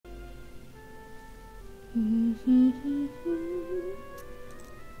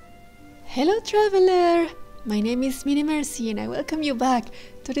Hello traveler! My name is Minnie Mercy and I welcome you back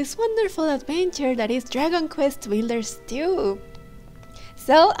to this wonderful adventure that is Dragon Quest Builders 2.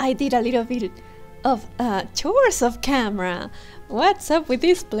 So I did a little bit of tours of camera. What's up with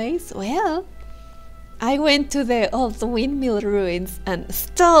this place? Well, I went to the old windmill ruins and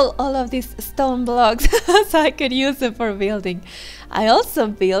stole all of these stone blocks so I could use them for building. I also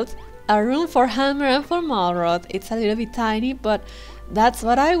built a room for Hammer and for Malrod. It's a little bit tiny, but that's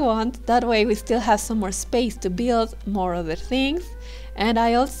what I want. That way we still have some more space to build more other things. And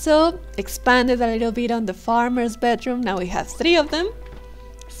I also expanded a little bit on the farmer's bedroom. Now we have 3 of them.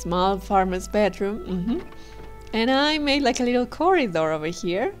 Small farmer's bedroom. And I made like a little corridor over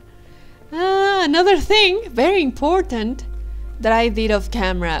here. Another thing, very important, that I did off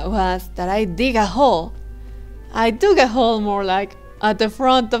camera was that I dig a hole. I dug a hole more like at the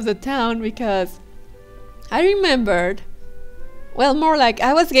front of the town because I remembered, well, more like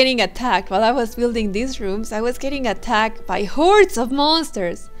I was getting attacked while I was building these rooms. I was getting attacked by hordes of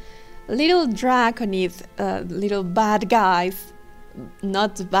monsters, little draconids, little bad guys,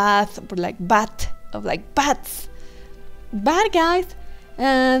 not bad, but like bats, bad guys.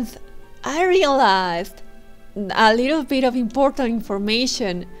 And I realized a little bit of important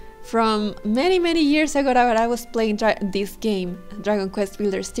information from many years ago that I was playing this game, Dragon Quest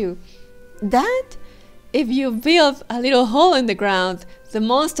Builders 2, that if you build a little hole in the ground, the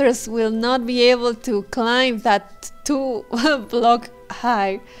monsters will not be able to climb that 2-block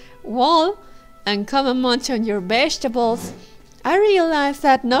high wall and come and munch on your vegetables. I realized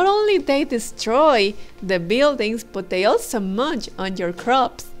that not only they destroy the buildings, but they also munch on your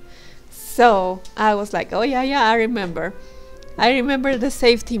crops. So I was like, oh yeah, I remember the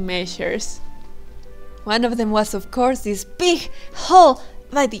safety measures. One of them was, of course, this big hole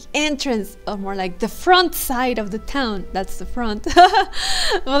by the entrance, or more like the front side of the town. That's the front.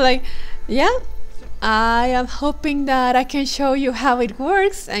 Well, like, yeah, I am hoping that I can show you how it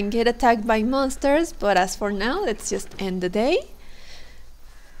works and get attacked by monsters. But as for now, let's just end the day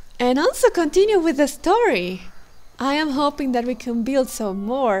and also continue with the story. I am hoping that we can build some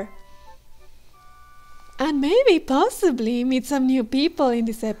more and maybe possibly meet some new people in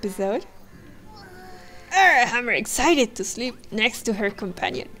this episode. I'm excited to sleep next to her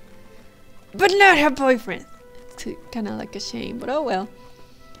companion, but not her boyfriend. It's kind of like a shame, but oh well.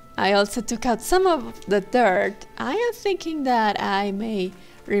 I also took out some of the dirt. I am thinking that I may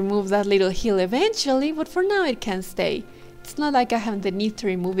remove that little hill eventually, but for now it can stay. It's not like I have the need to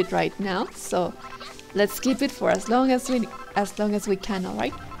remove it right now, so let's keep it for as long as we can,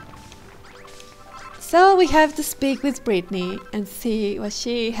 alright? So we have to speak with Brittany and see what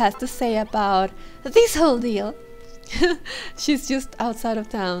she has to say about this whole deal. She's just outside of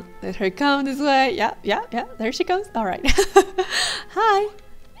town. Let her come this way. Yeah, there she comes. Alright. Hi.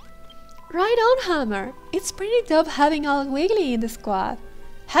 Right on, Hammer. It's pretty dope having a Wiggly in the squad.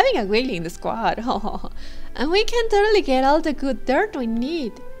 Having a Wiggly in the squad. And we can totally get all the good dirt we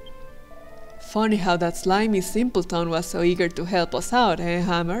need. Funny how that slimy simpleton was so eager to help us out, eh,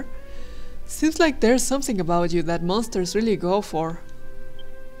 Hammer? Seems like there's something about you that monsters really go for.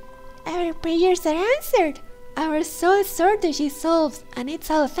 Our prayers are answered. Our soul shortage is solved, and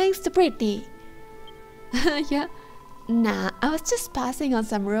it's all thanks to Brittany. Yeah. Nah, I was just passing on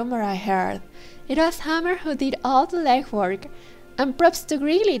some rumor I heard. It was Hammer who did all the legwork, and props to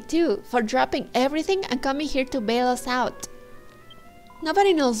Greeley too, for dropping everything and coming here to bail us out.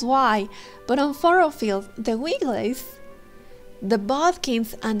 Nobody knows why, but on Furrowfield, the Wigglies, the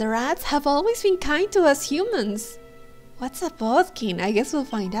Bodkins and the rats have always been kind to us humans. What's a Bodkin? I guess we'll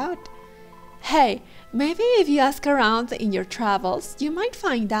find out. Hey, maybe if you ask around in your travels, you might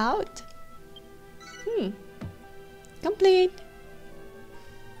find out. Complete.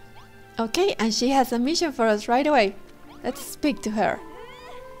 Okay, and she has a mission for us right away. Let's speak to her.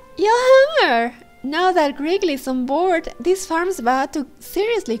 Yo, Hammer! Now that Wrigley's on board, this farm's about to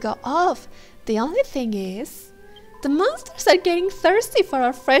seriously go off. The only thing is, the monsters are getting thirsty for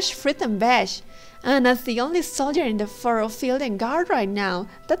our fresh fruit and veg. And as the only soldier in the Furrowfield and guard right now,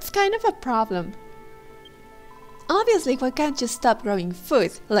 that's kind of a problem. Obviously, we can't just stop growing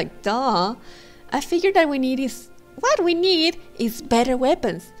food, like duh. I figured that what we need is better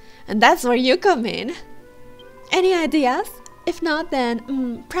weapons, and that's where you come in. Any ideas? If not,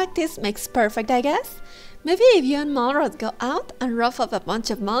 then practice makes perfect, I guess. Maybe if you and Malrod go out and rough up a bunch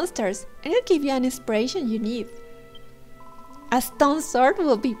of monsters, it'll give you an inspiration you need. A stone sword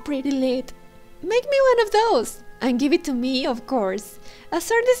will be pretty lit. Make me one of those, and give it to me, of course. A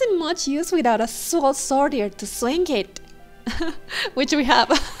sword isn't much use without a swordier to swing it. Which we have.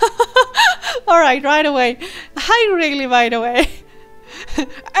 Alright, right away. Hi, Wrigley, by the way.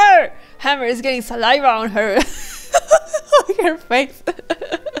 Arr! Hammer is getting saliva on her, on her face.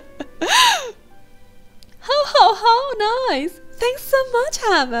 How nice! Thanks so much,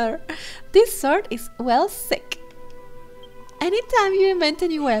 Hammer. This sword is well sick. Anytime you invent a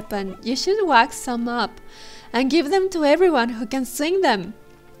new weapon, you should wax some up and give them to everyone who can swing them.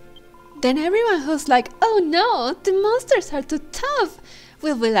 Then everyone who's like, oh no, the monsters are too tough,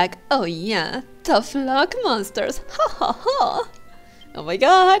 will be like, oh yeah, tough luck monsters, ha ha ha. Oh my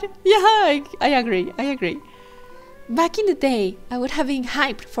god, yeah, I agree. Back in the day, I would have been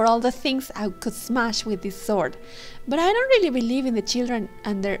hyped for all the things I could smash with this sword, but I don't really believe in the children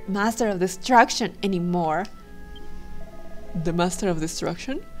and their Master of Destruction anymore. The Master of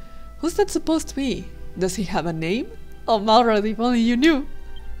Destruction? Who's that supposed to be? Does he have a name? Oh, Malrod, if only you knew.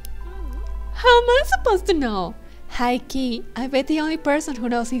 How am I supposed to know? High key, I bet the only person who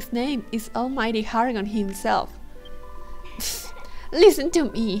knows his name is Almighty Hargon himself. Listen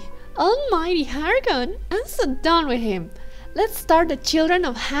to me, Almighty Hargon, I'm so done with him. Let's start the Children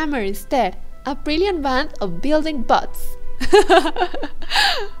of Hammer instead, a brilliant band of building bots.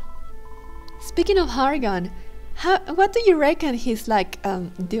 Speaking of Hargon, what do you reckon he's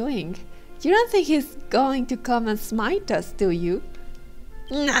doing? You don't think he's going to come and smite us, do you?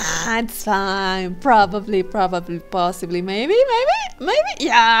 Nah, it's fine. Probably, possibly, maybe.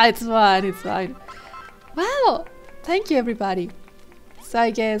 Yeah, it's fine. Wow, thank you, everybody. So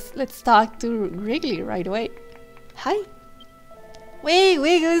I guess let's talk to Wrigley right away. Hi. We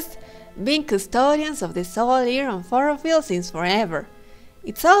Wiggles, been custodians of the soil here on Furrowfield since forever.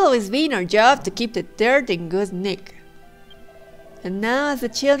 It's always been our job to keep the dirt in good nick. And now as the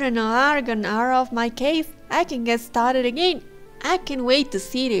children of Argon are off my case, I can get started again. I can't wait to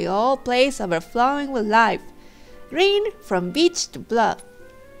see the whole place overflowing with life, green from beach to bluff.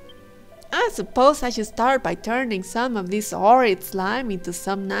 I suppose I should start by turning some of this horrid slime into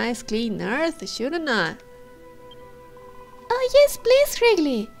some nice clean earth, shouldn't I? Oh yes, please,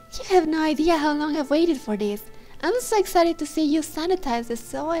 Wrigley. You have no idea how long I've waited for this. I'm so excited to see you sanitize the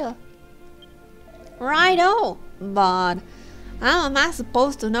soil. Righto, but how am I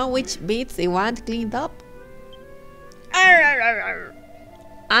supposed to know which bits they want cleaned up?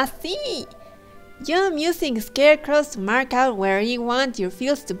 I see. You're using scarecrows to mark out where you want your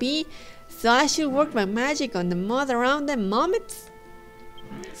fields to be, so I should work my magic on the mud around them moments?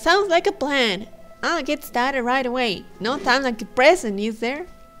 Sounds like a plan. I'll get started right away. No time like the present, is there?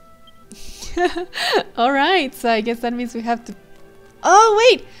 Alright, so I guess that means we have to... Oh,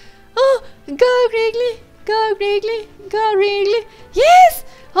 wait! Oh, go Wrigley! Go Wrigley! Go Wrigley! Yes!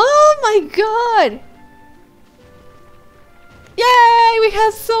 Oh my god! Yay! We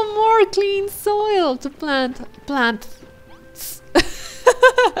have some more clean soil to plant.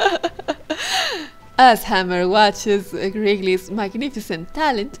 As Hammer watches Wrigley's magnificent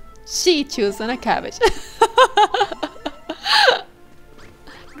talent, she chews on a cabbage.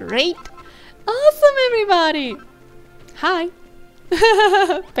 Great! Awesome, everybody! Hi!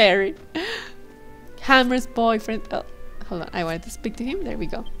 Perry. Hammer's boyfriend. Oh, hold on, I wanted to speak to him. There we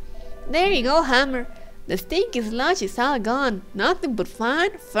go. There you go, Hammer. The stinky sludge is all gone. Nothing but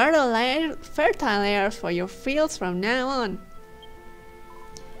fine, fertile air for your fields from now on.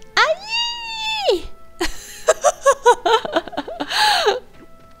 Aye!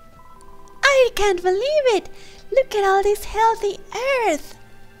 I can't believe it! Look at all this healthy earth!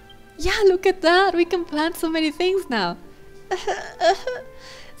 Yeah, look at that! We can plant so many things now.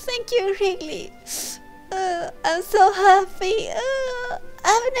 Thank you, Wrigley. I'm so happy.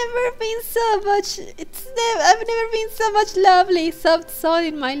 I've never been so much lovely soft soil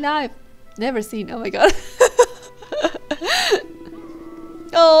in my life. Never seen. Oh my god.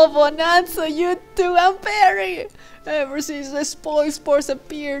 Oh, Bonanza, you too, and Perry. Ever since the spoil spores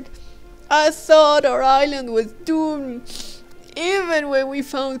appeared, I thought our island was doomed. Even when we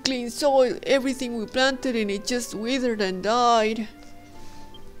found clean soil, everything we planted in it just withered and died.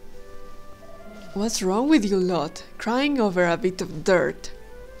 What's wrong with you lot? Crying over a bit of dirt.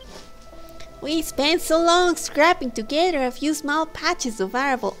 We spent so long scrapping together a few small patches of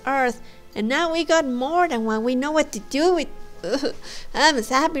arable earth, and now we got more than what we know what to do with. I'm as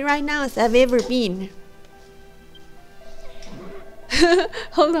happy right now as I've ever been.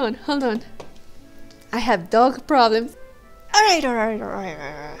 Hold on. I have dog problems. Alright.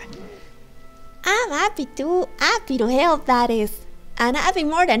 I'm happy to help, that is. And I'd be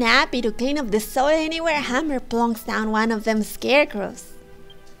more than happy to clean up the soil anywhere Hammer plonks down one of them scarecrows.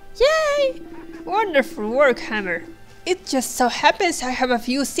 Yay! Wonderful work, Hammer. It just so happens I have a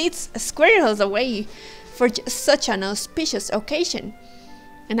few seeds squirrels away for just such an auspicious occasion.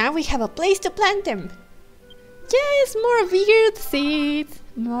 And now we have a place to plant them. Yes, more weird seeds.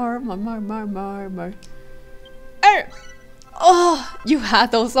 More. Er! Oh, you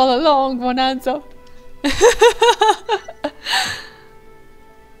had those all along, Bonanza.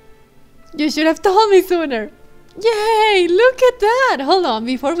 You should have told me sooner. Yay, look at that. Hold on,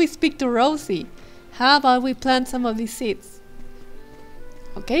 before we speak to Rosie, how about we plant some of these seeds?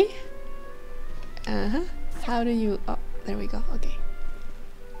 Okay. How do you... Oh, there we go. Okay.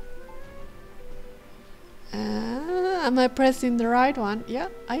 Am I pressing the right one? Yeah,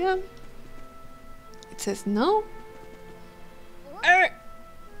 I am. It says no.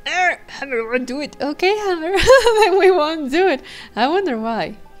 Hammer won't do it. Okay, Hammer. Then we won't do it. I wonder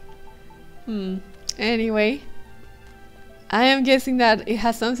why. Anyway. I am guessing that it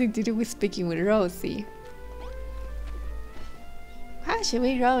has something to do with speaking with Rosie. How should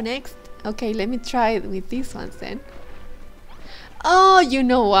we grow next? Okay, let me try it with these ones then. Oh, you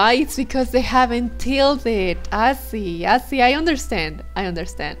know why? It's because they haven't tilled it. I see. I understand.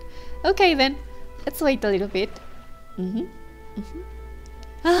 Okay then, let's wait a little bit.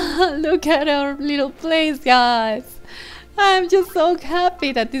 Look at our little place, guys. I'm just so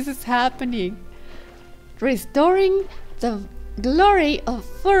happy that this is happening. Restoring the glory of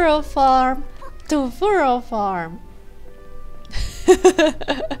Furrow Farm to Furrow Farm.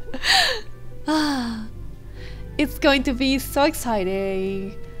 It's going to be so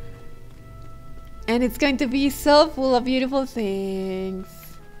exciting. And it's going to be so full of beautiful things.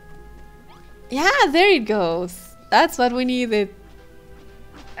 Yeah, there it goes. That's what we needed.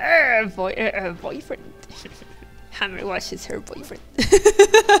 Boyfriend. Hammer washes her boyfriend.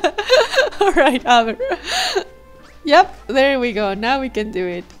 Alright, Hammer. Yep, there we go. Now we can do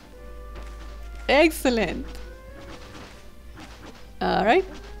it. Excellent. Alright.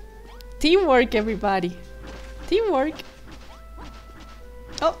 Teamwork, everybody. Teamwork.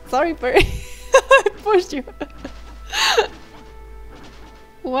 Oh, sorry, Perry. I pushed you.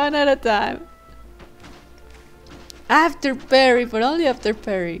 One at a time. After Perry, but only after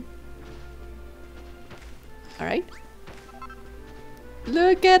Perry. Alright.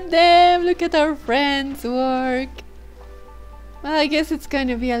 Look at them. Look at our friends' work. Well, I guess it's going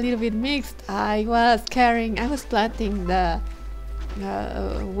to be a little bit mixed. I was planting the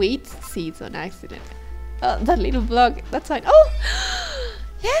wheat seeds on accident. That little block, that's fine. Oh!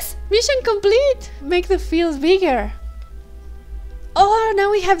 Yes! Mission complete! Make the fields bigger. Oh,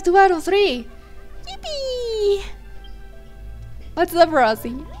 now we have 2 out of 3. Yippee! What's up,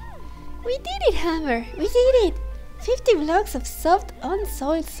 Rosie? We did it, Hammer! We did it! 50 blocks of soft,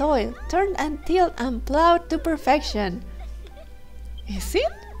 unsoiled soil, turned and tilled and plowed to perfection. Is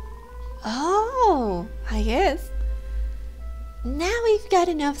it? Oh, I guess. Now we've got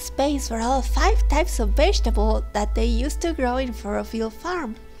enough space for all 5 types of vegetable that they used to grow in Furrowfield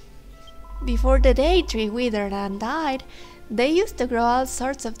Farm. Before the day tree withered and died, they used to grow all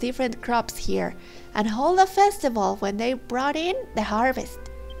sorts of different crops here and hold a festival when they brought in the harvest.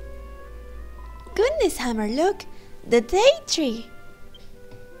 Goodness, Hammer, look! The day tree!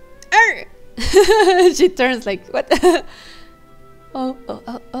 She turns like, what? Oh,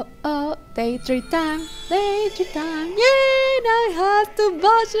 day tree time, Yay, now it has 2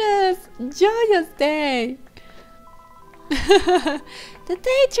 bushes! Joyous day! The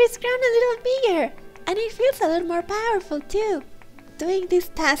day tree's grown a little bigger, and it feels a lot more powerful too. Doing this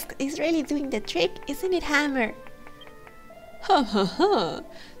task is really doing the trick, isn't it, Hammer? Ha!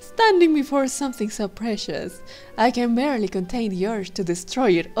 Standing before something so precious, I can barely contain the urge to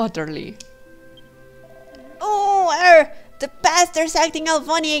destroy it utterly. Oh, the pastor's acting all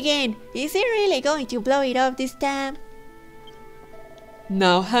funny again. Is he really going to blow it up this time?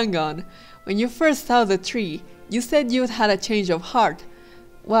 Now hang on. When you first saw the tree, you said you'd had a change of heart.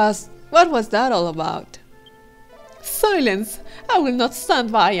 What was that all about? Silence! I will not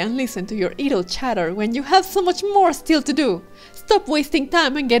stand by and listen to your idle chatter when you have so much more still to do. Stop wasting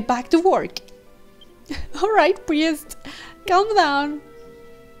time and get back to work. Alright, priest, calm down.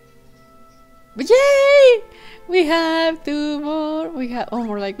 Yay! We have 2 more. We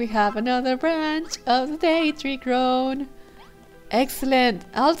have another branch of the day tree grown. Excellent.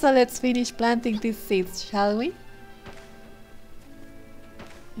 Also, let's finish planting these seeds, shall we?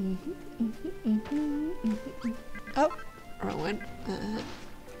 Oh, wrong one.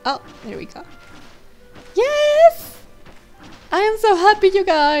 Oh, there we go. Yes! I am so happy, you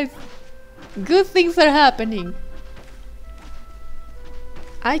guys. Good things are happening.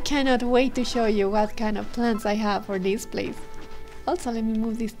 I cannot wait to show you what kind of plants I have for this place. Also, let me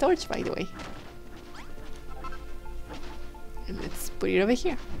move this torch, by the way. And let's put it over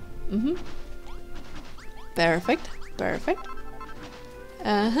here. Perfect.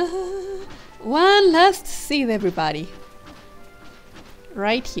 One last seed, everybody.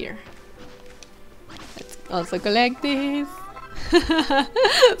 Right here. Let's also collect this.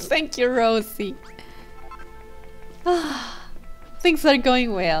 Thank you, Rosie. Things are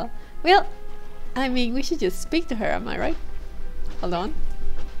going well. Well, I mean, we should just speak to her, am I right? Hold on.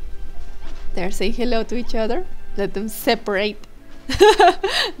 They're saying hello to each other. Let them separate.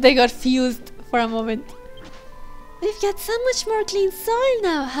 They got fused for a moment. We've got so much more clean soil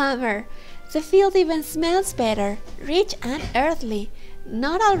now, Hammer. The field even smells better, rich and earthly,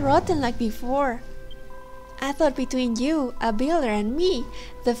 not all rotten like before. I thought between you, a builder, and me,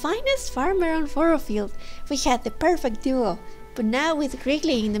 the finest farmer on Furrowfield, we had the perfect duo. But now with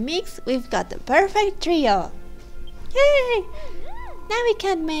Wrigley in the mix, we've got the perfect trio. Yay! Now we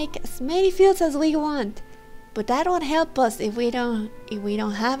can make as many fields as we want. But that won't help us if we don't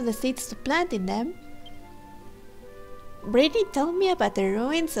have the seeds to plant in them. Brittany told me about the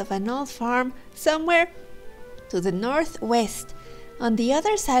ruins of an old farm somewhere to the northwest, on the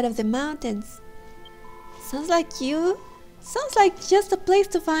other side of the mountains. Sounds like just a place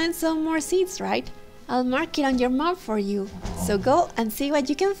to find some more seeds, right? I'll mark it on your map for you, so go and see what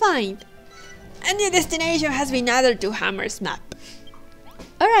you can find. A new destination has been added to Hammer's map.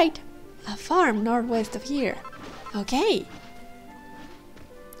 Alright, a farm northwest of here. Okay.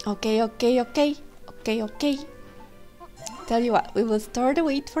 Okay. Tell you what, we will store the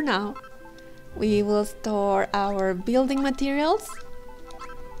wheat for now. We will store our building materials.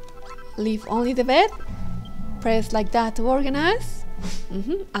 Leave only the bed. Press like that to organize.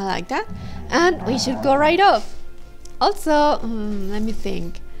 I like that. And we should go right off. Also, let me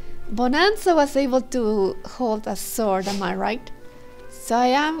think. Bonanza was able to hold a sword, am I right? So I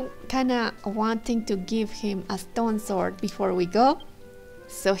am kinda wanting to give him a stone sword before we go.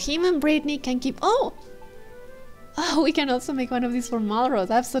 So him and Brittany can keep... Oh, we can also make one of these for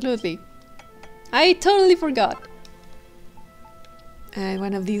Malrose, absolutely. I totally forgot. And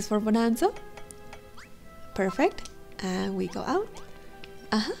one of these for Bonanza. Perfect. And we go out.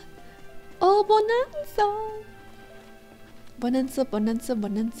 Oh, Bonanza.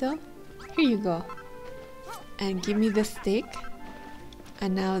 Here you go. And give me the stick.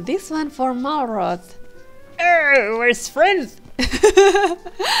 And now this one for Malrose. Oh, where's friends?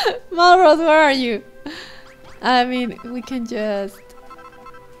 Malrose, where are you? I mean, we can just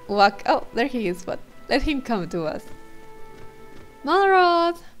walk. Oh, there he is, but let him come to us.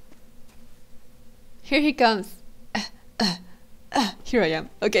 Malrose! Here he comes. Here I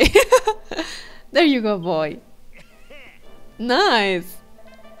am. Okay. There you go, boy. Nice.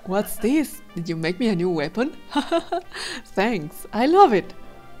 What's this? Did you make me a new weapon? Thanks. I love it.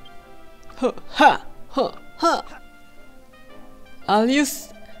 I'll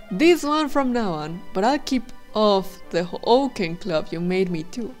use this one from now on, but I'll keep off the oaken club you made me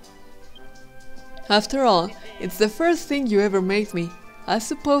too. After all, it's the first thing you ever made me. I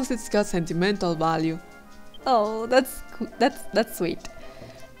suppose it's got sentimental value. Oh, that's sweet.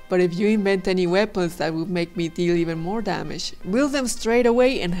 But if you invent any weapons that would make me deal even more damage, build them straight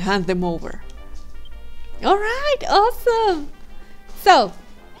away and hand them over. Alright, awesome! So,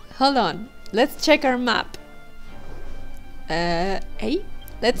 hold on, let's check our map.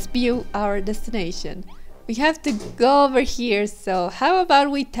 Let's view our destination. We have to go over here, so how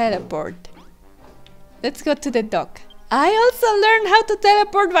about we teleport? Let's go to the dock. I also learned how to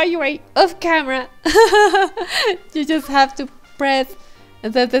teleport, by the way, off camera. You just have to press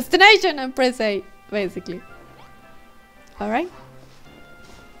the destination and press A, basically. Alright.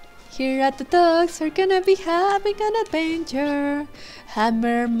 Here at the docks, we're gonna be having an adventure.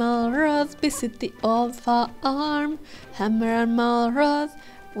 Hammer and Malrose visit the old farm. Hammer and Malrose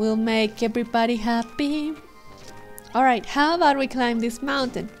will make everybody happy. Alright, how about we climb this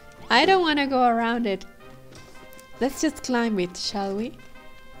mountain? I don't want to go around it. Let's just climb it, shall we?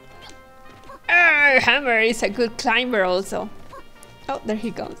 Hammer is a good climber also. Oh, there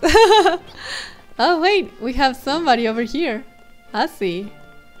he goes. Oh wait, we have somebody over here. I see.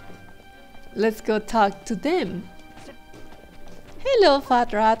 Let's go talk to them. Hello,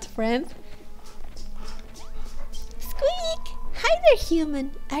 fat rat friend. Squeak! Hi there,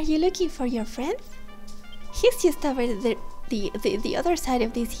 human. Are you looking for your friends? He's just over the other side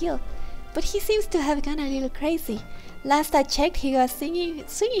of this hill, but he seems to have gone a little crazy. Last I checked, he was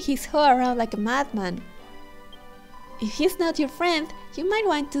swinging his hoe around like a madman. If he's not your friend, you might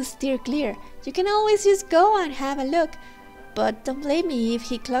want to steer clear. You can always just go and have a look, but don't blame me if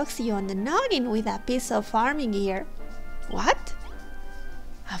he clocks you on the noggin with a piece of farming gear. What?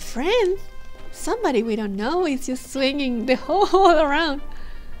 A friend? Somebody we don't know is just swinging the hoe all around.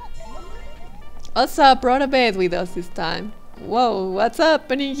 Also, I brought a bed with us this time. Whoa, what's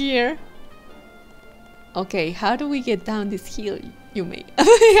happening here? Okay, how do we get down this hill, you may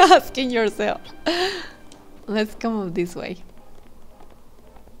be asking yourself. Let's come up this way.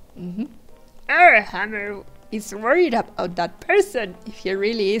 Hammer is worried about that person if he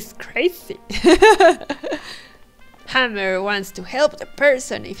really is crazy. Hammer wants to help the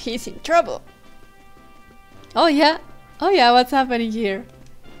person if he's in trouble. Oh yeah, what's happening here?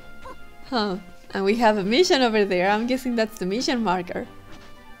 Huh, and we have a mission over there. I'm guessing that's the mission marker.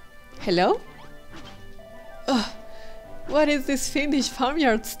 Hello? Ugh, what is this fiendish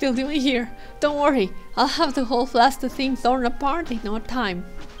farmyard still doing here? Don't worry, I'll have the whole blasted thing torn apart in no time.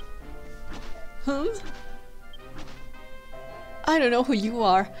 I don't know who you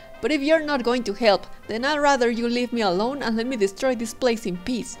are, but if you're not going to help, then I'd rather you leave me alone and let me destroy this place in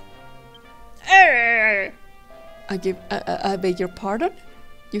peace. I beg your pardon?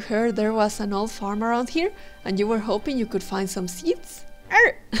 You heard there was an old farm around here, and you were hoping you could find some seeds?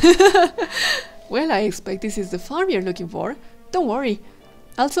 Well, I expect this is the farm you're looking for. Don't worry,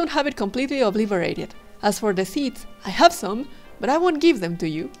 I'll soon have it completely obliterated. As for the seeds, I have some, but I won't give them to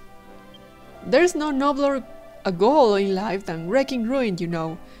you. There's no nobler a goal in life than wrecking ruin, you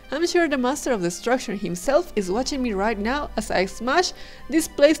know. I'm sure the master of destruction himself is watching me right now as I smash this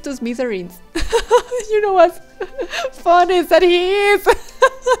place to smithereens. You know what's fun is that he is!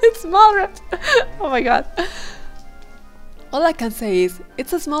 It's Malrat! Oh my god. All I can say is,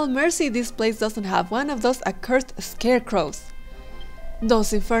 it's a small mercy this place doesn't have one of those accursed scarecrows.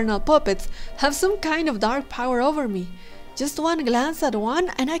 Those infernal puppets have some kind of dark power over me. Just one glance at one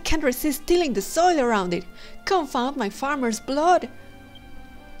and I can't resist stealing the soil around it. Confound my farmer's blood!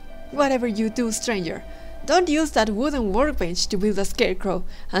 Whatever you do, stranger, don't use that wooden workbench to build a scarecrow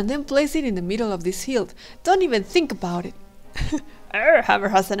and then place it in the middle of this field. Don't even think about it. Hammer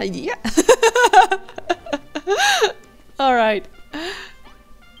has an idea. Alright.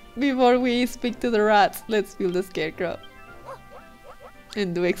 Before we speak to the rats, let's build a scarecrow.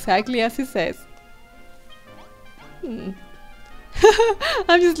 And do exactly as he says.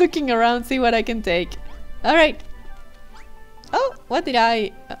 I'm just looking around, see what I can take. Alright. Oh, what did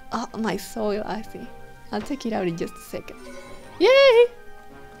I... oh, my soil, I see. I'll take it out in just a second. Yay!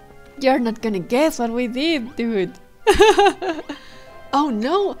 You're not gonna guess what we did, dude. Oh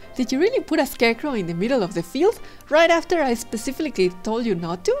no! Did you really put a scarecrow in the middle of the field? Right after I specifically told you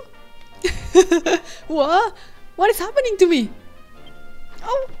not to? What? What is happening to me?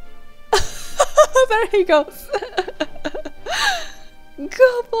 Oh! There he goes!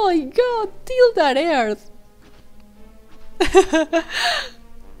 Go boy, go! Till that earth!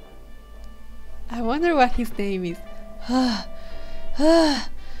 I wonder what his name is.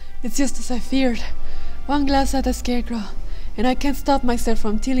 It's just as I feared. One glance at the scarecrow, and I can't stop myself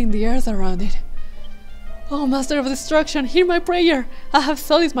from tilling the earth around it. Oh, Master of Destruction, hear my prayer! I have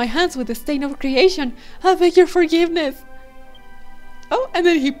sullied my hands with the stain of creation. I beg your forgiveness. Oh, and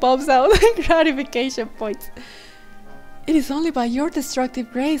then he pops out gratification points. It is only by your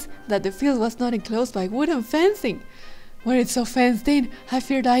destructive grace that the field was not enclosed by wooden fencing. Were it so fenced in, I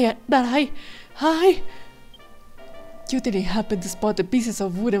feared You didn't happen to spot the pieces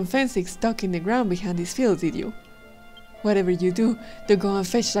of wooden fencing stuck in the ground behind this field, did you? Whatever you do, go and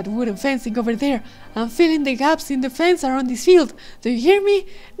fetch that wooden fencing over there and fill in the gaps in the fence around this field. Do you hear me?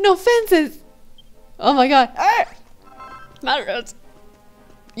 No fences! Oh my god! Malrat,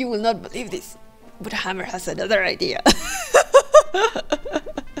 you will not believe this, but Hammer has another idea.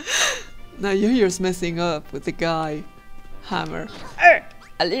 Now you're just messing up with the guy, Hammer.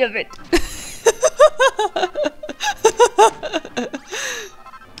 A little bit.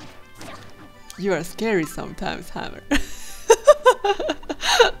 You are scary sometimes, Hammer.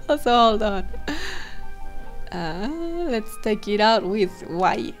 Also, hold on. Let's take it out with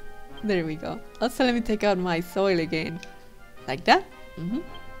Y. There we go. Also, let me take out my soil again. Like that?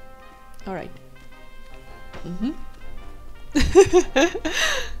 Alright.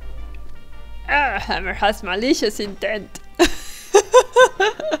 Hammer has malicious intent.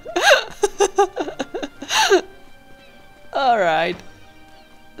 Alright.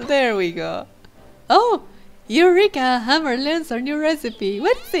 There we go. Oh! Eureka! Hammer learns our new recipe.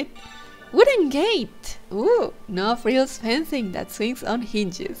 What is it? Wooden gate! Ooh! No frills fencing that swings on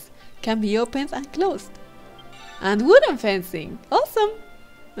hinges. Can be opened and closed. And wooden fencing! Awesome!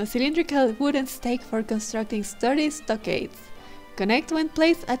 A cylindrical wooden stake for constructing sturdy stockades. Connect when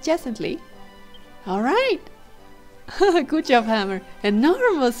placed adjacently. Alright! Good job, Hammer.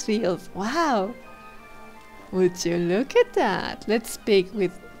 Enormous fields! Wow! Would you look at that? Let's speak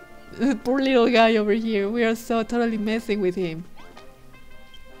with the poor little guy over here. We are so totally messing with him.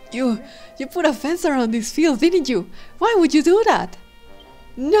 You put a fence around this field, didn't you? Why would you do that?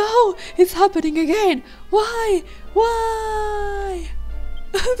 No, it's happening again. Why? Why?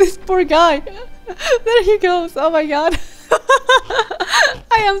 This poor guy. There he goes. Oh my god.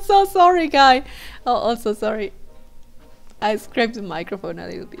 I am so sorry, guy. Oh, also sorry. I scraped the microphone a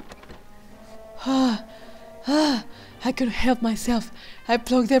little bit. I couldn't help myself. I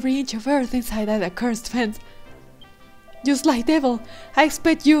plugged every inch of earth inside that accursed fence. You sly devil, I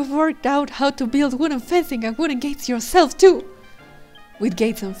expect you've worked out how to build wooden fencing and wooden gates yourself too. With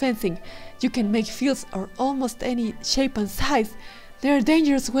gates and fencing, you can make fields of almost any shape and size. They are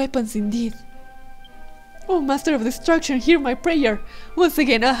dangerous weapons indeed. Oh, Master of Destruction, hear my prayer. Once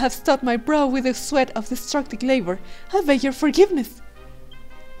again I have stabbed my brow with the sweat of destructive labor. I beg your forgiveness.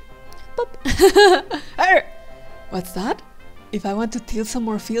 What's that? If I want to till some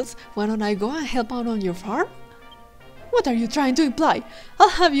more fields, why don't I go and help out on your farm? What are you trying to imply? I'll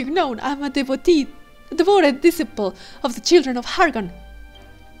have you known I'm a devoted disciple of the children of Hargon.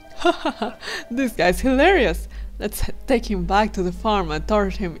 This guy's hilarious. Let's take him back to the farm and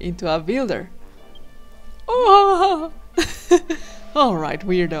turn him into a builder. Oh. Alright,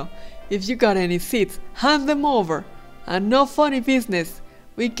 weirdo. If you got any seeds, hand them over. And no funny business.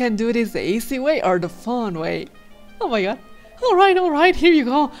 We can do this the easy way or the fun way. Oh my god. Alright, here you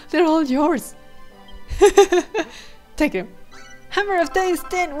go. They're all yours. Take him. Hammer of times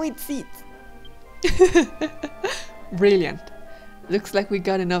 10 with seeds. Brilliant. Looks like we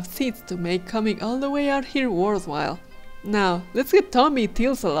got enough seeds to make coming all the way out here worthwhile. Now, let's get Tommy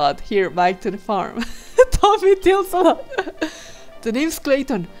Tilsalot here back to the farm. Tommy Tilsalot! The name's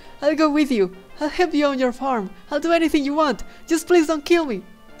Clayton. I'll go with you. I'll help you on your farm. I'll do anything you want. Just please don't kill me.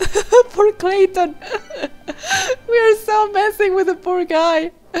 Poor Clayton. We are so messing with the poor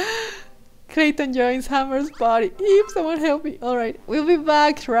guy. Clayton joins Hammer's body. If someone help me. Alright, we'll be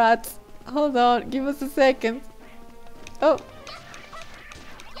back, rats. Hold on, give us a second. Oh.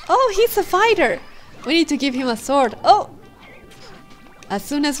 Oh, he's a fighter. We need to give him a sword. Oh. As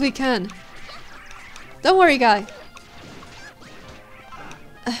soon as we can. Don't worry, guy.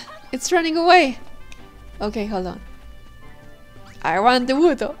 It's running away. Okay, hold on. I want the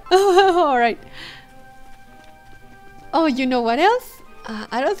wood. Alright. Oh, you know what else?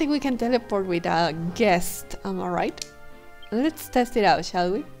 I don't think we can teleport with a guest. Am I right? Let's test it out,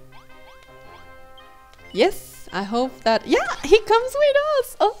 shall we? Yes, I hope that... Yeah, he comes with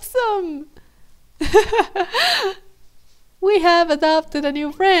us! Awesome! We have adopted a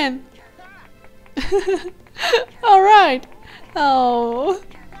new friend. Alright. Oh,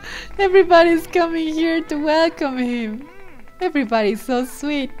 everybody's coming here to welcome him. Everybody's so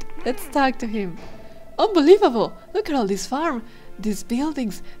sweet. Let's talk to him. Unbelievable! Look at all this farm. These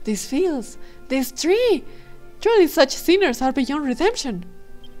buildings, these fields, this tree! Truly such sinners are beyond redemption.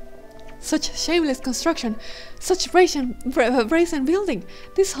 Such shameless construction, such brazen building.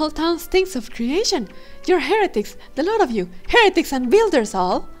 This whole town stinks of creation. You're heretics, the lot of you. Heretics and builders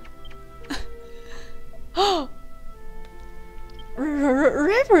all.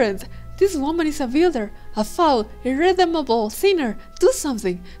 Reverend, this woman is a builder, a foul, irredeemable sinner. Do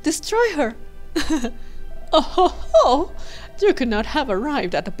something. Destroy her. Oh, you could not have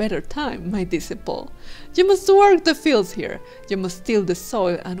arrived at a better time, my disciple. You must work the fields here. You must till the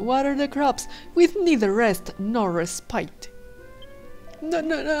soil and water the crops with neither rest nor respite. No,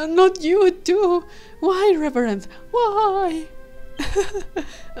 not you too. Why, Reverend? Why?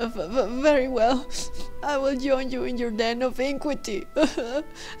 Very well. I will join you in your den of iniquity.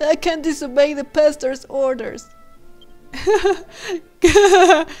 I can't disobey the pastor's orders.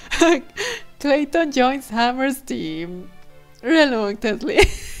 Clayton joins Hammer's team reluctantly.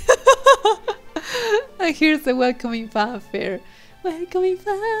 And here's the welcoming fanfare. Welcoming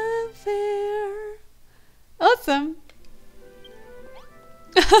fanfare. Awesome.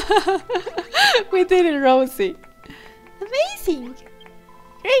 We did it, Rosie. Amazing!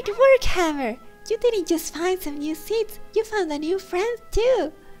 Great work, Hammer! You didn't just find some new seeds, you found a new friend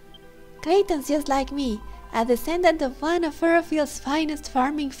too! Clayton's just like me, a descendant of one of Fairfield's finest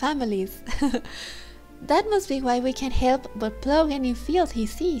farming families. That must be why we can't help but plow any field he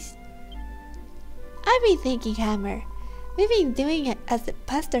sees. I've been thinking, Hammer. We've been doing it as the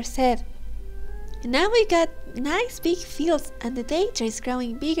pastor said. Now we got nice big fields and the data is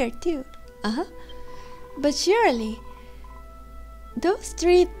growing bigger too. But surely, those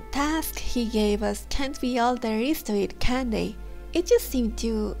 3 tasks he gave us can't be all there is to it, can they? It just seemed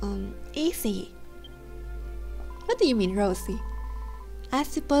too, easy. What do you mean, Rosie? I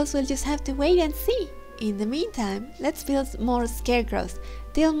suppose we'll just have to wait and see. In the meantime, let's build more scarecrows,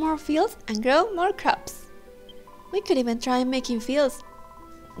 till more fields and grow more crops. We could even try making fields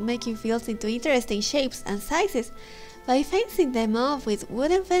into interesting shapes and sizes, by fencing them off with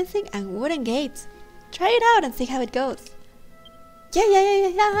wooden fencing and wooden gates. Try it out and see how it goes.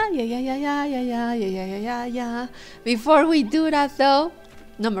 Yeah. Before we do that though,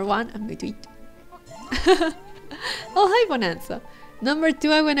 number 1, I'm going to eat. Oh, hi Bonanza. Number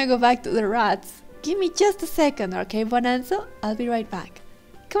 2, I'm gonna go back to the rats. Give me just a second, okay, Bonanza? I'll be right back.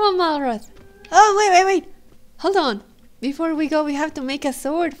 Come on, Malroth. Oh, wait. Hold on. Before we go, we have to make a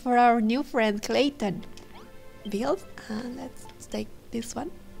sword for our new friend, Clayton. Build, let's take this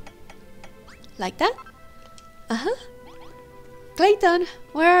one. Like that? Clayton,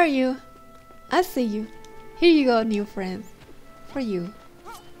 where are you? I see you. Here you go, new friend. For you.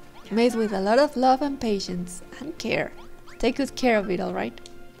 Made with a lot of love and patience and care. Take good care of it, alright?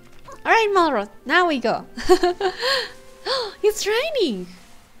 Alright, Malroth, now we go. It's raining!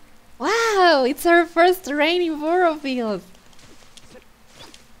 Wow, it's our first rain in Borofield.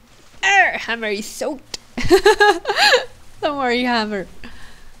 Hammer is soaked. Don't worry, Hammer.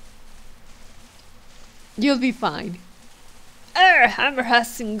 You'll be fine. Hammer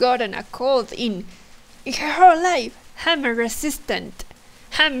hasn't gotten a cold in her whole life. Hammer resistant.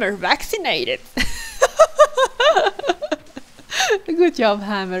 Hammer vaccinated. Good job,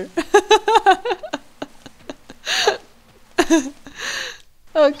 Hammer.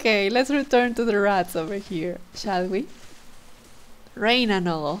 Okay, let's return to the rats over here, shall we? Rain and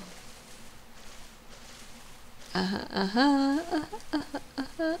all.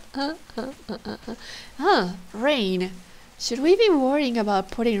 Rain. Should we be worrying about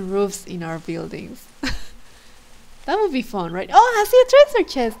putting roofs in our buildings? That would be fun, right? Oh, I see a treasure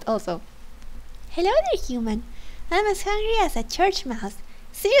chest also. Hello there, human. I'm as hungry as a church mouse.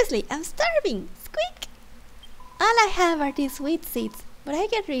 Seriously, I'm starving. Squeak! All I have are these wheat seeds, but I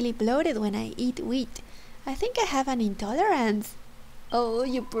get really bloated when I eat wheat. I think I have an intolerance. Oh,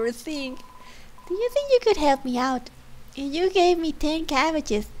 you poor thing. Do you think you could help me out? If you gave me 10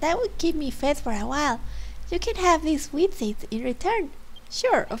 cabbages, that would keep me fed for a while. You can have these wheat seeds in return.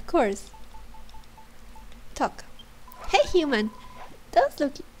 Sure, of course. Talk. Hey, human. Those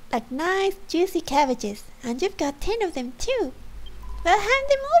look like nice, juicy cabbages, and you've got 10 of them too. Well, hand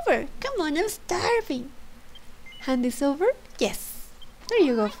them over. Come on, I'm starving. Hand this over? Yes. There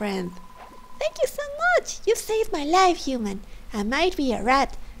you go, friend. Thank you so much. You saved my life, human. I might be a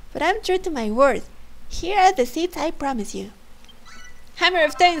rat, but I'm true to my word. Here are the seeds I promise you. Hammer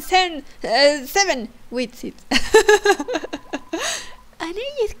of 7 wheat seeds. I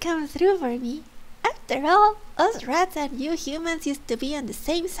knew you'd come through for me. After all, us rats and you humans used to be on the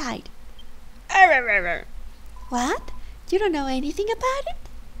same side. What? You don't know anything about it?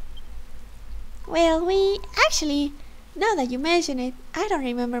 Well, actually, now that you mention it, I don't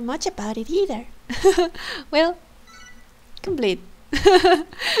remember much about it either. Well, complete.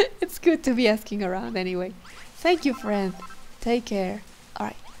 It's good to be asking around anyway. Thank you, friend. Take care.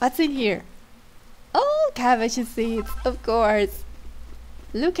 Alright, what's in here? Oh, cabbage seeds, of course.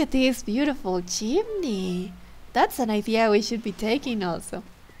 Look at this beautiful chimney. That's an idea we should be taking also.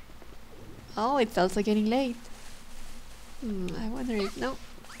 Oh, it's also getting late. I wonder if... No,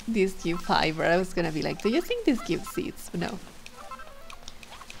 this gives fiber. I was gonna be like, do you think this gives seeds? No.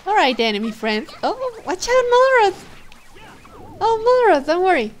 Alright, enemy friends. Oh, watch out, Mulroth! Oh, Mulroth, don't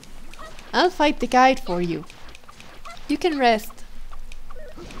worry. I'll fight the guide for you. You can rest.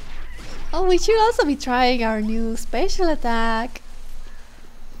 Oh, we should also be trying our new special attack.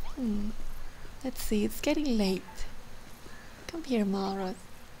 Let's see, it's getting late. Come here, Mulroth.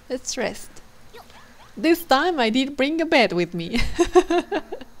 Let's rest. This time I did bring a bed with me.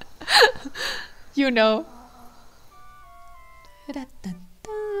 You know.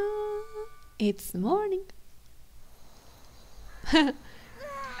 It's morning.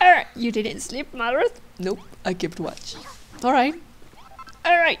 You didn't sleep, Mulroth? Nope, I kept watch. Alright.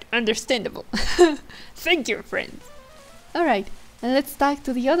 Alright, understandable. Thank you, friends. Alright, let's talk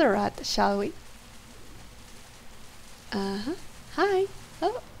to the other rat, shall we? Hi.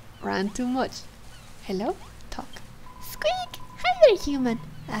 Oh, ran too much. Hello? Talk. Squeak! Hi there, human.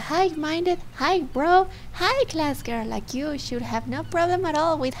 A high-minded, high-brow, high-class girl like you should have no problem at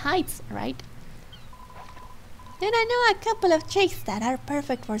all with heights, right? And I know a couple of tricks that are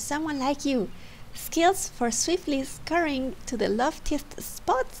perfect for someone like you. Skills for swiftly scurrying to the loftiest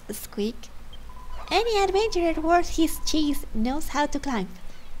spots, Squeak. Any adventurer worth his cheese knows how to climb.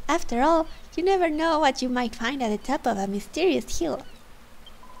 After all, you never know what you might find at the top of a mysterious hill.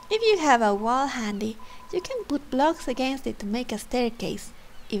 If you have a wall handy, you can put blocks against it to make a staircase.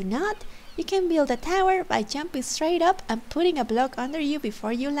 If not, you can build a tower by jumping straight up and putting a block under you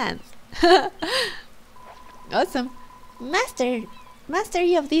before you land. Awesome. Mastery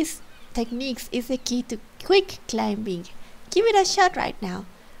of this techniques is the key to quick climbing. Give it a shot right now.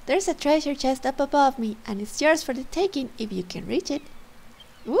 There's a treasure chest up above me, and it's yours for the taking if you can reach it.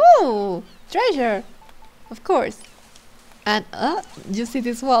 Woo! Treasure! Of course. And, you see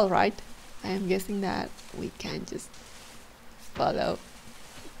this wall, right? I am guessing that we can just follow.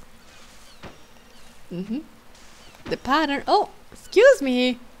 The pattern. Oh, excuse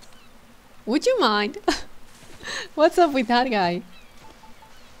me. Would you mind? What's up with that guy?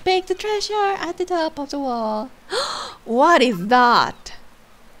 Pick the treasure at the top of the wall. What is that?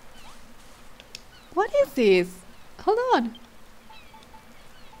 What is this? Hold on.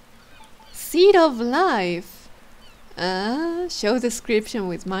 Seed of life. Show description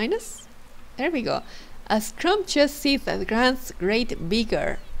with minus. There we go. A scrumptious seed that grants great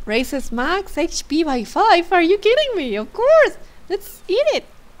vigor. Raises max HP by 5. Are you kidding me? Of course. Let's eat it.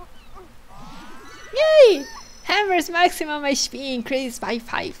 Yay! Hammer's maximum HP increased by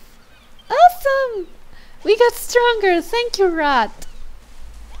 5. Awesome! We got stronger. Thank you, rat.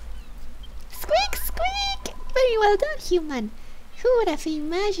 Squeak, squeak! Very well done, human. Who would have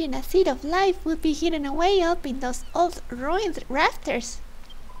imagined a seed of life would be hidden away up in those old ruined rafters?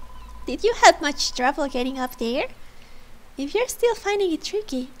 Did you have much trouble getting up there? If you're still finding it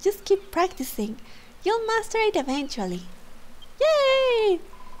tricky, just keep practicing. You'll master it eventually. Yay!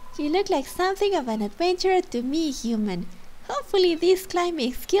 You look like something of an adventurer to me, human. Hopefully these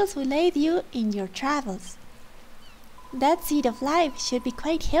climbing skills will aid you in your travels. That seed of life should be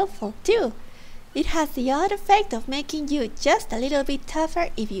quite helpful too. It has the odd effect of making you just a little bit tougher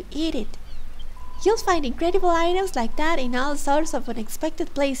if you eat it. You'll find incredible items like that in all sorts of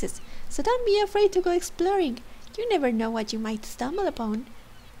unexpected places, so don't be afraid to go exploring. You never know what you might stumble upon.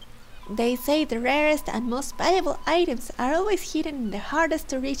 They say the rarest and most valuable items are always hidden in the hardest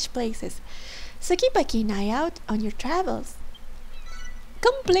to reach places, so keep a keen eye out on your travels.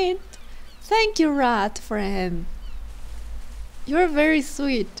 Complete! Thank you, rat friend. You're very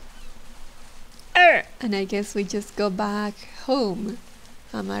sweet. And I guess we just go back home.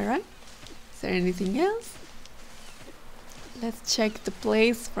 Am I right? Is there anything else? Let's check the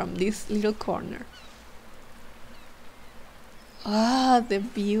place from this little corner. Ah, the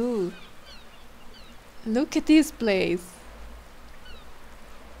view. Look at this place.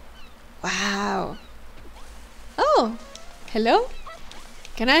 Wow. Oh, hello?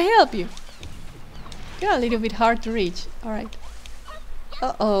 Can I help you? You're a little bit hard to reach. Alright.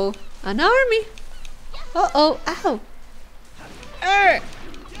 Uh-oh. An army. Uh-oh. Ow.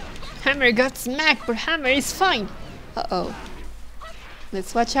 Hammer got smacked, but Hammer is fine. Uh-oh.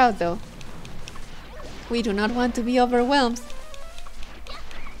 Let's watch out, though. We do not want to be overwhelmed.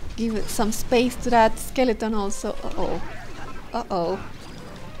 Give it some space to that skeleton also. Uh-oh. Uh-oh.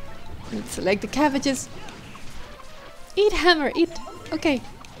 Let's select the cabbages. Eat, Hammer, eat. Okay.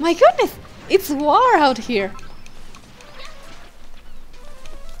 My goodness! It's war out here.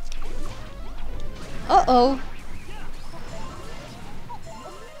 Uh-oh.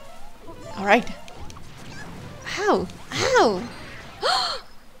 Alright. Ow! Ow!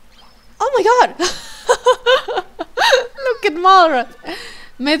 Oh my god! Look at Malrat!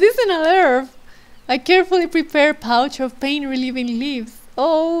 Medicinal herb! A carefully prepared pouch of pain-relieving leaves.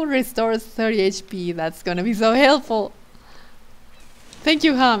 Oh, restores 30 HP. That's gonna be so helpful. Thank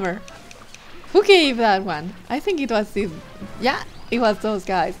you, Hammer. Who gave that one? I think it was this. Yeah, it was those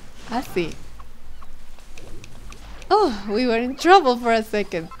guys. I see. Oh, we were in trouble for a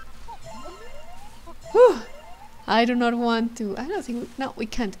second. Whew. I do not want to. I don't think. No, we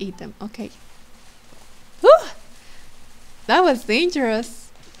can't eat them. Okay. Whew. That was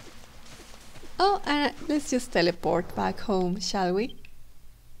dangerous. Oh, and let's just teleport back home, shall we?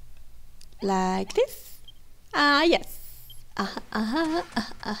 Like this? Ah, yes.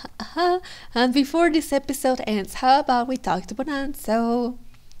 And before this episode ends, how about we talk to Bonanza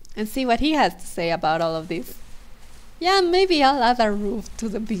and see what he has to say about all of this? Yeah, maybe I'll add a roof to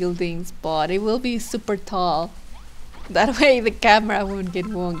the buildings, but it will be super tall. That way the camera won't get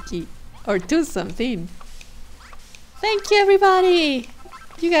wonky or do something. Thank you, everybody!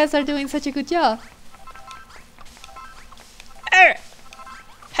 You guys are doing such a good job.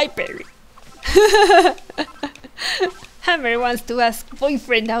 Hi, Perry. Hammer wants to ask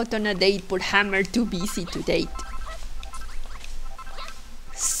boyfriend out on a date, but Hammer too busy to date.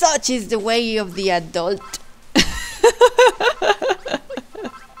 Such is the way of the adult.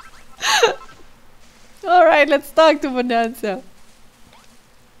 Alright, let's talk to Bonanza.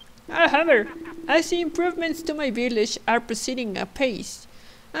 Hammer, I see improvements to my village are proceeding apace,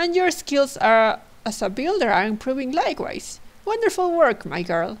 and your skills as a builder are improving likewise. Wonderful work, my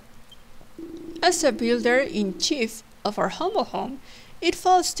girl. As a builder-in-chief of our humble home, It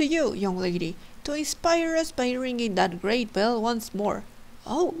falls to you, young lady, to inspire us by ringing that great bell once more.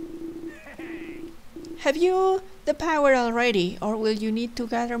 Oh, Have you the power already, or will you need to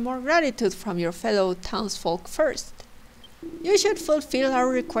gather more gratitude from your fellow townsfolk first? You should fulfill our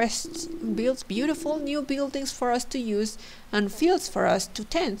requests and build beautiful new buildings for us to use and fields for us to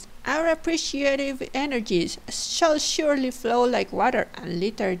tend. Our appreciative energies shall surely flow like water and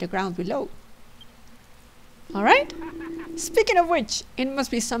litter the ground below. Alright? Speaking of which, it must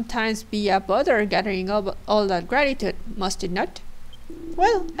be sometimes be a bother gathering up all that gratitude, must it not?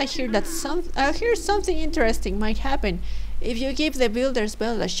 Well, I hear something interesting might happen if you give the builder's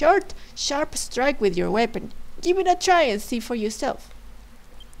bell a short, sharp strike with your weapon. Give it a try and see for yourself.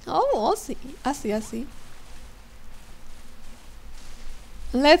 oh, I see.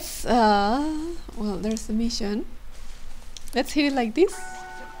 Let's, well, there's the mission. Let's hit it like this.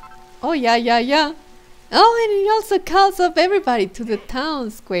 Oh, yeah. Oh, and it also calls up everybody to the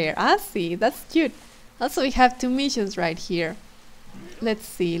town square. I see, that's cute. Also, we have 2 missions right here. Let's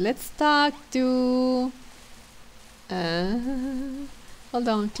see, let's talk to... hold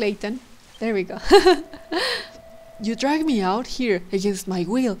on, Clayton. There we go. You drag me out here against my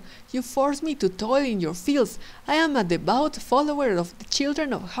will. You force me to toil in your fields. I am a devout follower of the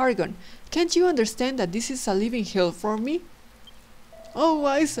children of Hargon. Can't you understand that this is a living hell for me? Oh,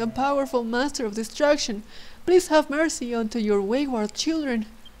 wise and powerful master of destruction, please have mercy unto your wayward children.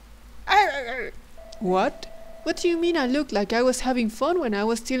 What? What do you mean I looked like I was having fun when I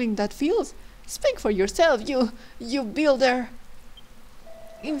was tilling that field? Speak for yourself, you builder.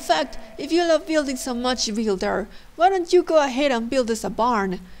 In fact, if you love building so much, builder, why don't you go ahead and build us a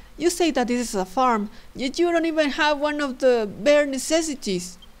barn? You say that this is a farm, yet you don't even have one of the bare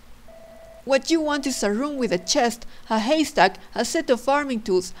necessities. What you want is a room with a chest, a haystack, a set of farming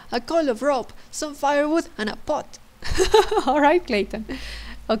tools, a coil of rope, some firewood, and a pot. Alright, Clayton.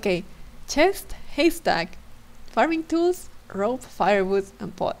 Okay, chest, haystack, farming tools, rope, firewood,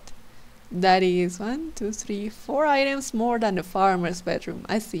 and pot. That is 1, 2, 3, 4 items more than the farmer's bedroom.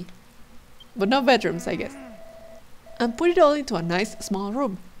 I see. But no bedrooms, I guess. And put it all into a nice small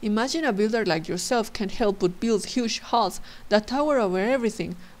room. Imagine a builder like yourself can help but build huge halls that tower over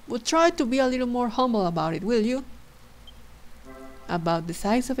everything. But try to be a little more humble about it, will you? About the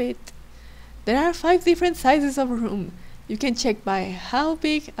size of it. There are 5 different sizes of a room. You can check by how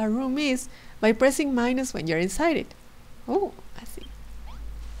big a room is by pressing minus when you're inside it. Oh, I see.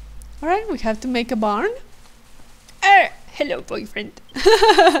 Alright, we have to make a barn. Hello, boyfriend.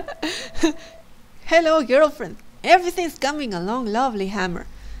 Hello, girlfriend. Everything's coming along lovely, Hammer.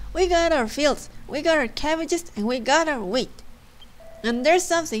 We got our fields, we got our cabbages, and we got our wheat. And there's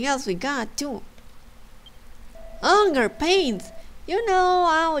something else we got, too. Hunger pains. You know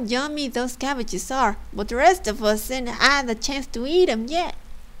how yummy those cabbages are, but the rest of us ain't had a chance to eat them yet.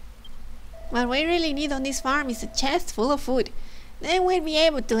 What we really need on this farm is a chest full of food. Then we'll be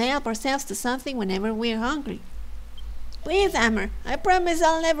able to help ourselves to something whenever we're hungry. Please, Hammer, I promise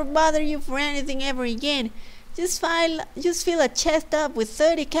I'll never bother you for anything ever again. Just fill a chest up with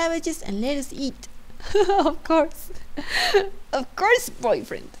 30 cabbages and let us eat. Of course. Of course,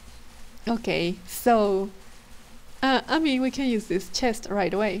 boyfriend. Okay, so... I mean, we can use this chest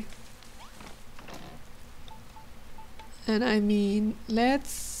right away. And I mean,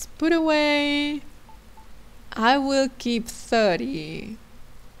 let's put away... I will keep 30.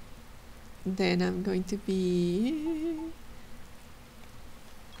 Then I'm going to be...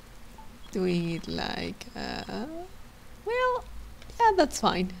 doing it like... well, yeah, that's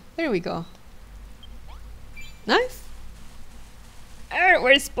fine. There we go. Nice.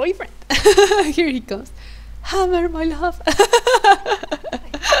 Where's boyfriend? Here he comes. Hammer, my love.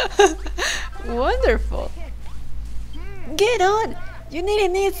 Wonderful. Get on. You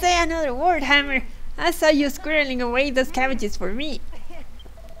needn't need to say another word, Hammer. I saw you squirreling away those cabbages for me.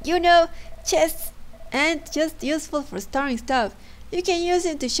 You know, chests aren't just useful for storing stuff. You can use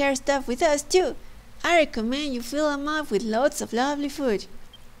them to share stuff with us too. I recommend you fill them up with lots of lovely food.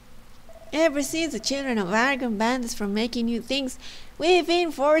 Ever since the children of Argon banned us from making new things, we've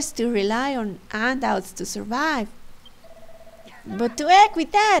been forced to rely on handouts to survive. But to heck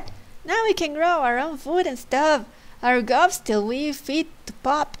with that! Now we can grow our own food and stuff. Our gobs till we fit to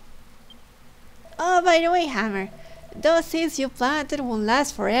pop. Oh, by the way, Hammer, those seeds you planted won't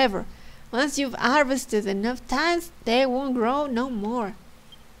last forever. Once you've harvested enough times, they won't grow no more.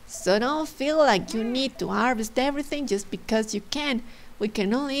 So don't feel like you need to harvest everything just because you can. We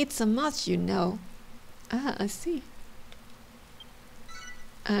can only eat so much, you know. Ah, I see.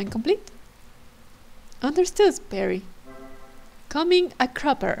 And complete. Understood, Perry. Coming a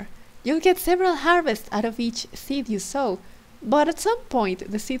cropper. You'll get several harvests out of each seed you sow. but at some point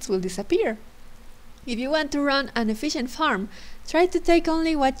the seeds will disappear. If you want to run an efficient farm, try to take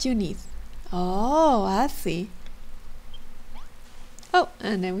only what you need. Oh, I see. Oh,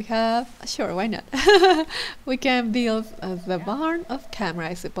 and then we have, sure, why not? We can build the barn of camera,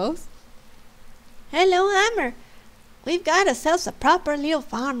 I suppose. Hello, Hammer. We've got ourselves a proper little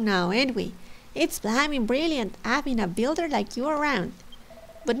farm now, ain't we? It's blimey brilliant having a builder like you around.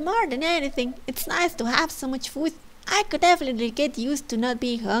 But more than anything, it's nice to have so much food. I could definitely get used to not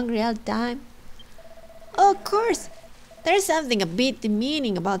being hungry all the time. Of course, there's something a bit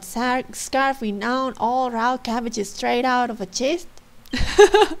demeaning about scarfing down all raw cabbages straight out of a chest.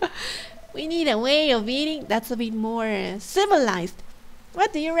 We need a way of eating that's a bit more civilized.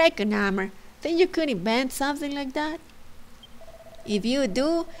 What do you reckon, Hammer? Think you could invent something like that? If you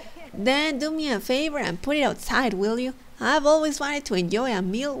do, then do me a favor and put it outside, will you? I've always wanted to enjoy a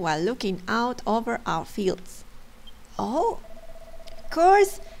meal while looking out over our fields. Oh, of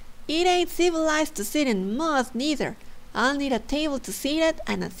course, it ain't civilized to sit in mud neither. I'll need a table to sit at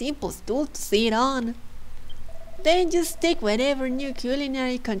and a simple stool to sit on. Then just stick whatever new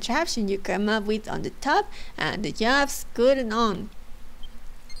culinary contraption you come up with on the top and the job's good and on.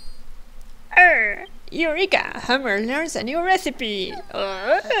 Eureka! Hammer learns a new recipe!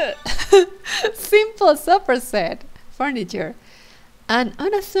 Simple supper set. Furniture. An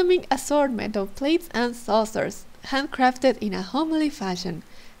unassuming assortment of plates and saucers, handcrafted in a homely fashion,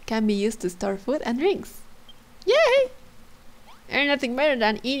 can be used to store food and drinks. Yay! Ain't nothing better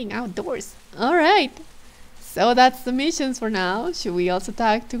than eating outdoors. Alright. So that's the missions for now. Should we also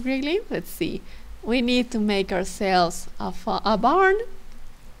talk to Griggly? Let's see. We need to make ourselves a barn.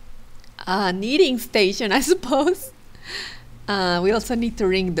 A kneading station, I suppose. We also need to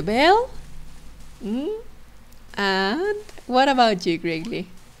ring the bell. And what about you, Griggly?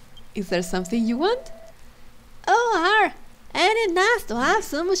 Is there something you want? Oh, ain't it nice to have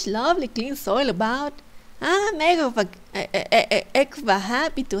so much lovely clean soil about? I'm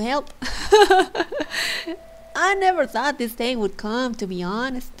happy to help. I never thought this day would come, to be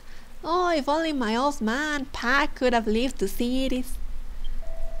honest. Oh, if only my old man, Pat, could have lived to see this.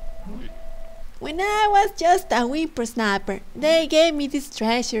 When I was just a whippersnapper, they gave me these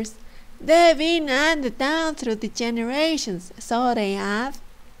treasures. They've been handed down through the generations, so they have.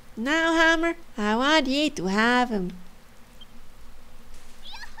 Now, Hammer, I want ye to have 'em.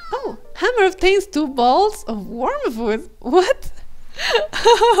 Oh, Hammer obtains 2 balls of worm food. What?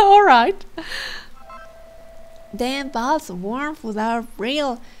 Alright. Them balls of worm food are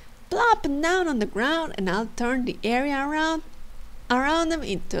real. Plop them down on the ground and I'll turn the area around them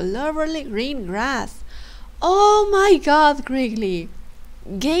into lovely green grass. Oh my god, Griggly.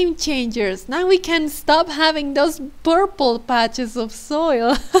 Game changers. Now we can stop having those purple patches of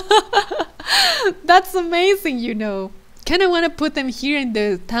soil. That's amazing, you know. Kinda wanna put them here in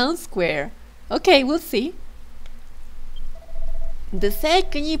the town square. Okay, we'll see. The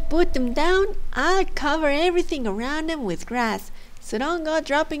second you put them down, I'll cover everything around them with grass. So don't go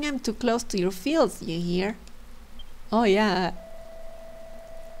dropping them too close to your fields, you hear? Oh yeah.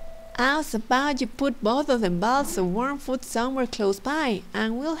 How's about you put both of them balls of worm food somewhere close by,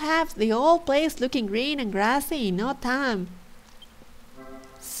 and we'll have the whole place looking green and grassy in no time.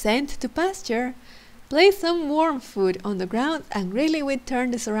 Sent to pasture. Place some worm food on the ground and Griggly will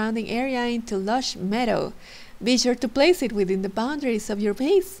turn the surrounding area into lush meadow. Be sure to place it within the boundaries of your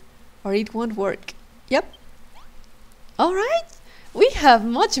base, or it won't work. Yep. Alright, we have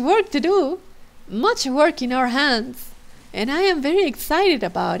much work to do. Much work in our hands. And I am very excited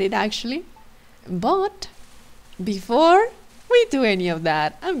about it, actually. But before we do any of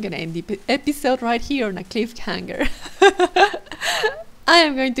that, I'm gonna end the episode right here on a cliffhanger. I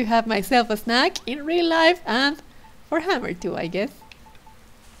am going to have myself a snack in real life and for Hammer too, I guess.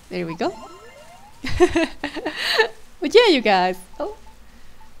 There we go. But yeah, you guys,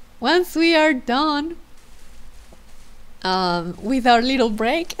 once we are done with our little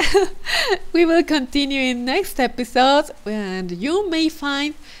break, we will continue in next episode, and you may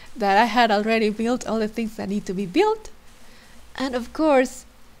find that I had already built all the things that need to be built. And of course,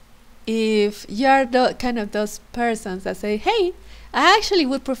 if you're kind of those persons that say, hey, I actually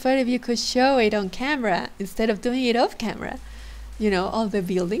would prefer if you could show it on camera instead of doing it off camera, you know, all the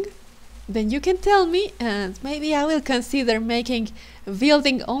building, then you can tell me, and maybe I will consider making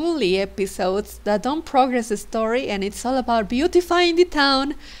building only episodes that don't progress the story and it's all about beautifying the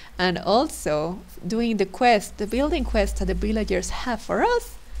town and also doing the quest, the building quest that the villagers have for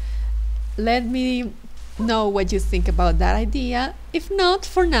us. Let me know what you think about that idea. If not,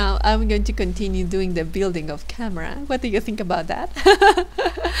 for now I'm going to continue doing the building of camera. What do you think about that?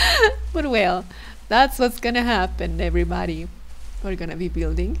 But well, that's what's gonna happen, everybody. We're gonna be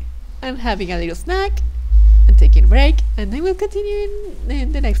building and having a little snack and taking a break, and then we'll continue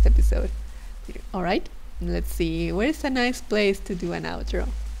in the next episode. Alright, let's see, where is a nice place to do an outro?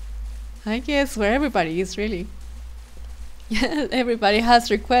 I guess where everybody is, really. Everybody has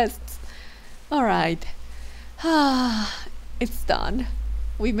requests. Alright. It's done.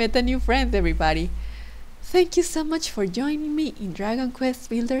 We met a new friend, everybody. Thank you so much for joining me in Dragon Quest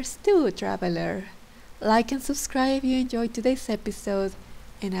Builders 2, Traveler. Like and subscribe if you enjoyed today's episode,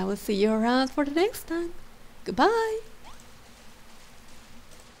 and I will see you around for the next time. Goodbye!